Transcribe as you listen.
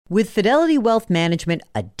With Fidelity Wealth Management,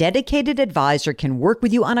 a dedicated advisor can work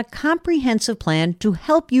with you on a comprehensive plan to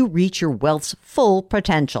help you reach your wealth's full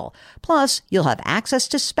potential. Plus, you'll have access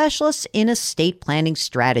to specialists in estate planning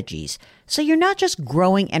strategies. So you're not just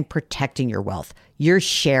growing and protecting your wealth, you're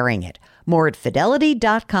sharing it. More at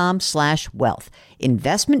fidelity.com/wealth.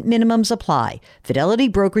 Investment minimums apply. Fidelity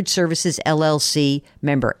Brokerage Services, LLC,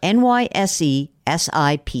 member NYSE,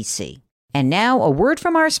 SIPC. And now, a word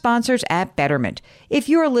from our sponsors at Betterment. If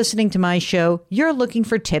you're listening to my show, you're looking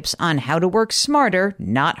for tips on how to work smarter,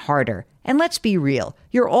 not harder. And let's be real,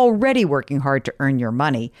 you're already working hard to earn your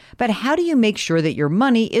money, but how do you make sure that your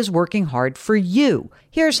money is working hard for you?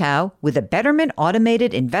 Here's how. With a Betterment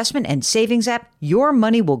automated investment and savings app, your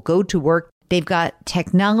money will go to work. They've got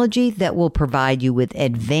technology that will provide you with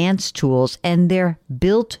advanced tools, and they're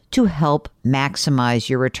built to help maximize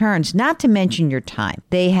your returns, not to mention your time.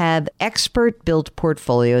 They have expert-built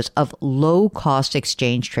portfolios of low-cost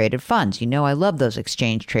exchange-traded funds. You know I love those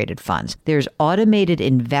exchange-traded funds. There's automated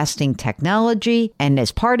investing technology, and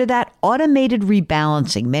as part of that, automated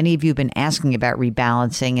rebalancing. Many of you have been asking about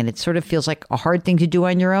rebalancing, and it sort of feels like a hard thing to do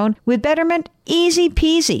on your own. With Betterment, easy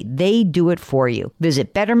peasy. They do it for you.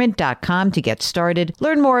 Visit Betterment.com to get started.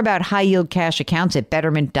 Learn more about high-yield cash accounts at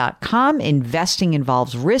Betterment.com. Investing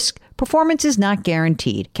involves risk. Performance is not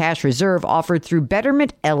guaranteed. Cash reserve offered through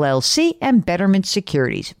Betterment LLC and Betterment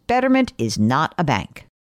Securities. Betterment is not a bank.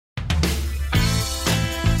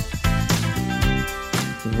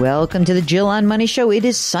 Welcome to the Jill on Money Show. It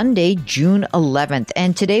is Sunday, June 11th,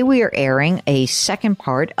 and today we are airing a second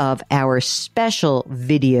part of our special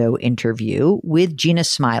video interview with Jeanna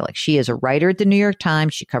Smialek. She is a writer at the New York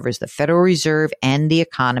Times. She covers the Federal Reserve and the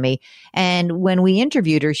economy. And when we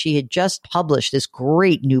interviewed her, she had just published this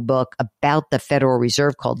great new book about the Federal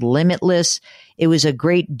Reserve called Limitless. It was a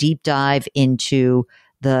great deep dive into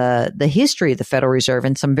the history of the Federal Reserve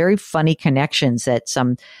and some very funny connections that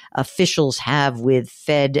some officials have with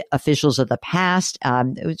Fed officials of the past.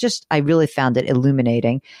 It was just, I really found it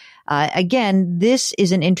illuminating. Again, this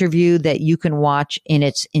is an interview that you can watch in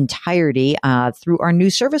its entirety through our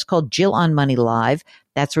new service called Jill on Money Live.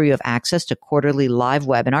 That's where you have access to quarterly live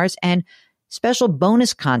webinars and special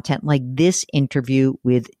bonus content like this interview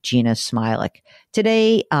with Jeanna Smialek.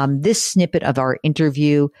 Today, this snippet of our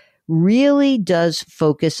interview really does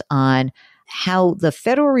focus on how the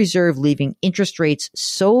Federal Reserve leaving interest rates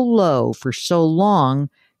so low for so long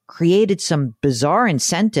created some bizarre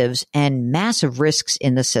incentives and massive risks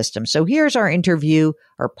in the system. So here's our interview,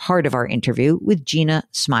 or part of our interview, with Jeanna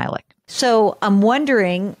Smialek. So I'm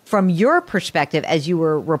wondering, from your perspective, as you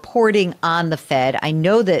were reporting on the Fed, I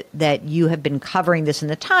know that you have been covering this in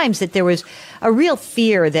the Times, that there was a real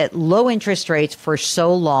fear that low interest rates for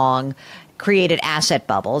so long created asset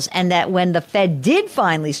bubbles, and that when the Fed did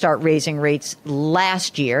finally start raising rates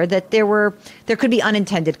last year, that there could be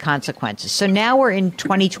unintended consequences. So now we're in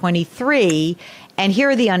 2023, and here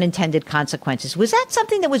are the unintended consequences. Was that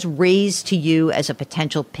something that was raised to you as a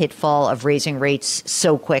potential pitfall of raising rates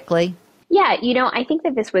so quickly? Yeah, I think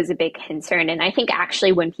that this was a big concern. And I think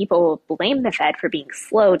actually when people blame the Fed for being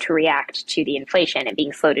slow to react to the inflation and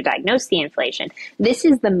being slow to diagnose the inflation, this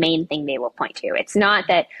is the main thing they will point to. It's not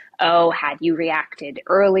that, oh, had you reacted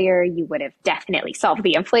earlier, you would have definitely solved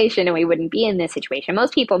the inflation and we wouldn't be in this situation.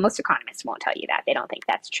 Most economists won't tell you that. They don't think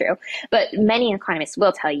that's true. But many economists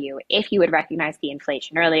will tell you, if you had recognized the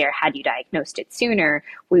inflation earlier, had you diagnosed it sooner,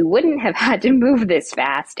 we wouldn't have had to move this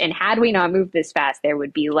fast. And had we not moved this fast, there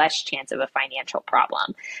would be less chance of a financial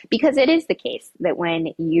problem. Because it is the case that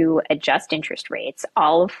when you adjust interest rates,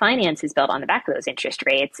 all of finance is built on the back of those interest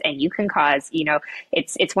rates. And you can cause,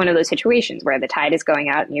 it's one of those situations where the tide is going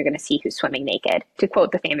out and you're going to see who's swimming naked, to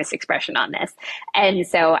quote the famous expression on this. And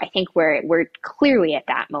so I think we're clearly at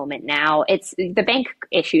that moment now. It's the bank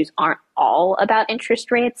issues aren't all about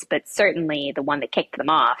interest rates, but certainly the one that kicked them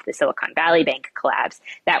off, the Silicon Valley Bank collapse,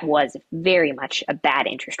 that was very much a bad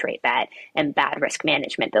interest rate bet and bad risk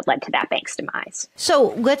management that led to that bank's demise.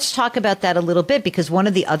 So let's talk about that a little bit, because one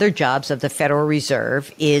of the other jobs of the Federal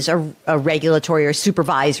Reserve is a regulatory or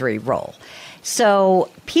supervisory role.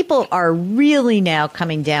 So people are really now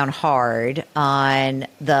coming down hard on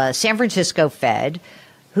the San Francisco Fed,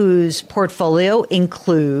 whose portfolio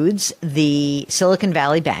includes the Silicon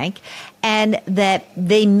Valley Bank, and that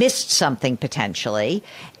they missed something potentially,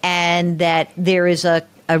 and that there is a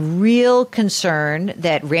real concern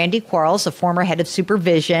that Randy Quarles, the former head of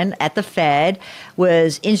supervision at the Fed,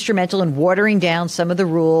 was instrumental in watering down some of the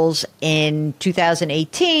rules in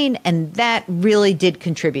 2018, and that really did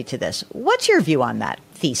contribute to this. What's your view on that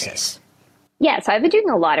thesis? Yeah, so I've been doing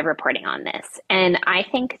a lot of reporting on this, and I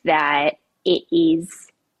think that it is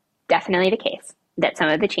definitely the case that some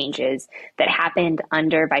of the changes that happened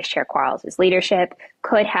under Vice Chair Quarles' leadership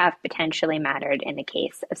could have potentially mattered in the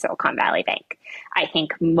case of Silicon Valley Bank. I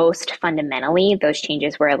think most fundamentally, those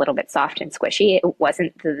changes were a little bit soft and squishy. It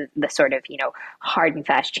wasn't the sort of, hard and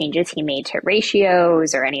fast changes he made to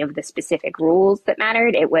ratios or any of the specific rules that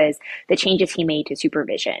mattered. It was the changes he made to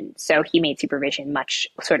supervision. So he made supervision much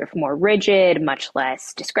sort of more rigid, much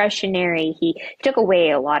less discretionary. He took away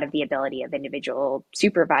a lot of the ability of individual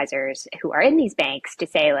supervisors who are in these banks to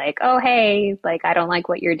say like, oh, hey, like, I don't like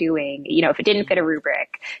what you're doing. If it didn't fit a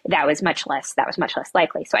rubric, that was much less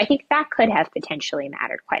likely. So I think that could have potentially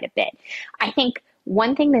mattered quite a bit. I think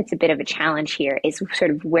one thing that's a bit of a challenge here is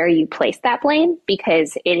sort of where you place that blame,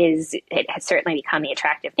 because it has certainly become the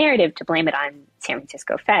attractive narrative to blame it on San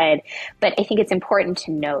Francisco Fed. But I think it's important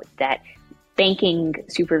to note that banking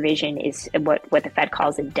supervision is what the Fed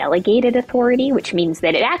calls a delegated authority, which means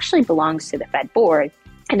that it actually belongs to the Fed board.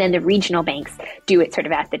 And then the regional banks do it sort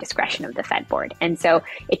of at the discretion of the Fed board. And so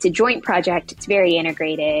it's a joint project. It's very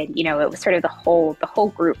integrated. It was sort of the whole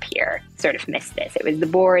group here sort of missed this. It was the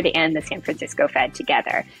board and the San Francisco Fed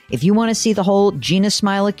together. If you want to see the whole Gina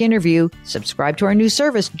Smialek interview, subscribe to our new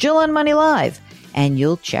service, Jill on Money Live, and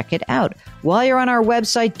you'll check it out. While you're on our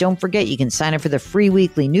website, don't forget you can sign up for the free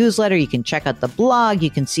weekly newsletter. You can check out the blog.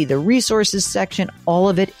 You can see the resources section. All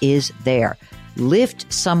of it is there.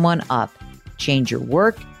 Lift someone up. Change your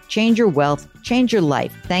work, change your wealth, change your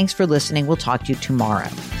life. Thanks for listening. We'll talk to you tomorrow.